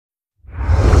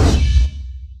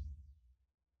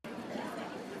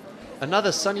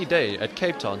Another sunny day at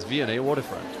Cape Town's V&A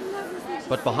waterfront.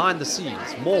 But behind the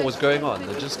scenes, more was going on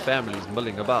than just families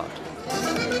milling about.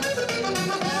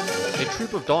 A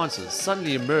troupe of dancers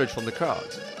suddenly emerged from the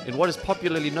crowds in what is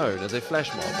popularly known as a flash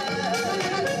mob.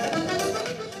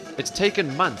 It's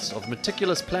taken months of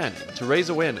meticulous planning to raise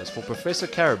awareness for Professor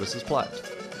Karabus's plight.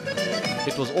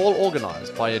 It was all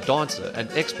organized by a dancer and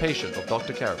ex-patient of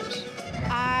Dr. Karabus.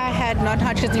 I had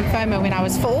non-Hodgkin's lymphoma when I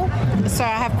was 4, so I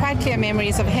have quite clear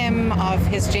memories of him, of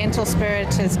his gentle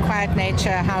spirit, his quiet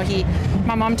nature,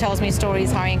 my mom tells me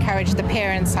stories how he encouraged the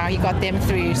parents, how he got them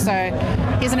through. So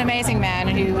he's an amazing man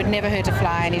who would never hurt a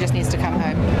fly, and he just needs to come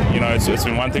home. You know, it's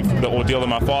been one thing, the ordeal that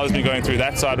my father's been going through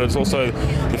that side, but it's also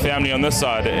the family on this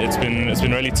side. It's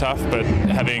been really tough, but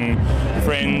having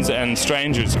friends and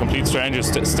strangers, complete strangers,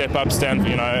 step up, stand,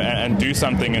 you know, and do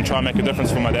something and try and make a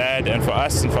difference for my dad and for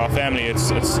us and for our family, it's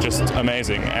just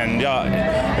amazing. And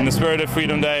yeah, in the spirit of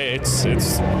Freedom Day, it's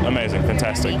amazing,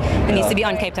 fantastic. He needs to be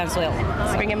on Cape Town soil.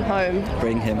 Bring him home.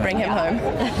 Bring him home.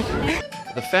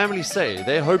 The family say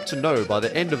they hope to know by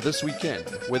the end of this weekend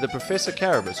whether Professor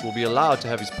Karabus will be allowed to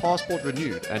have his passport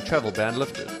renewed and travel ban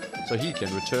lifted so he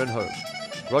can return home.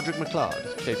 Roderick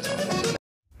McLeod, Cape Town.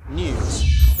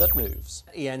 News that moves.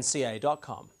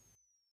 eNCA.com.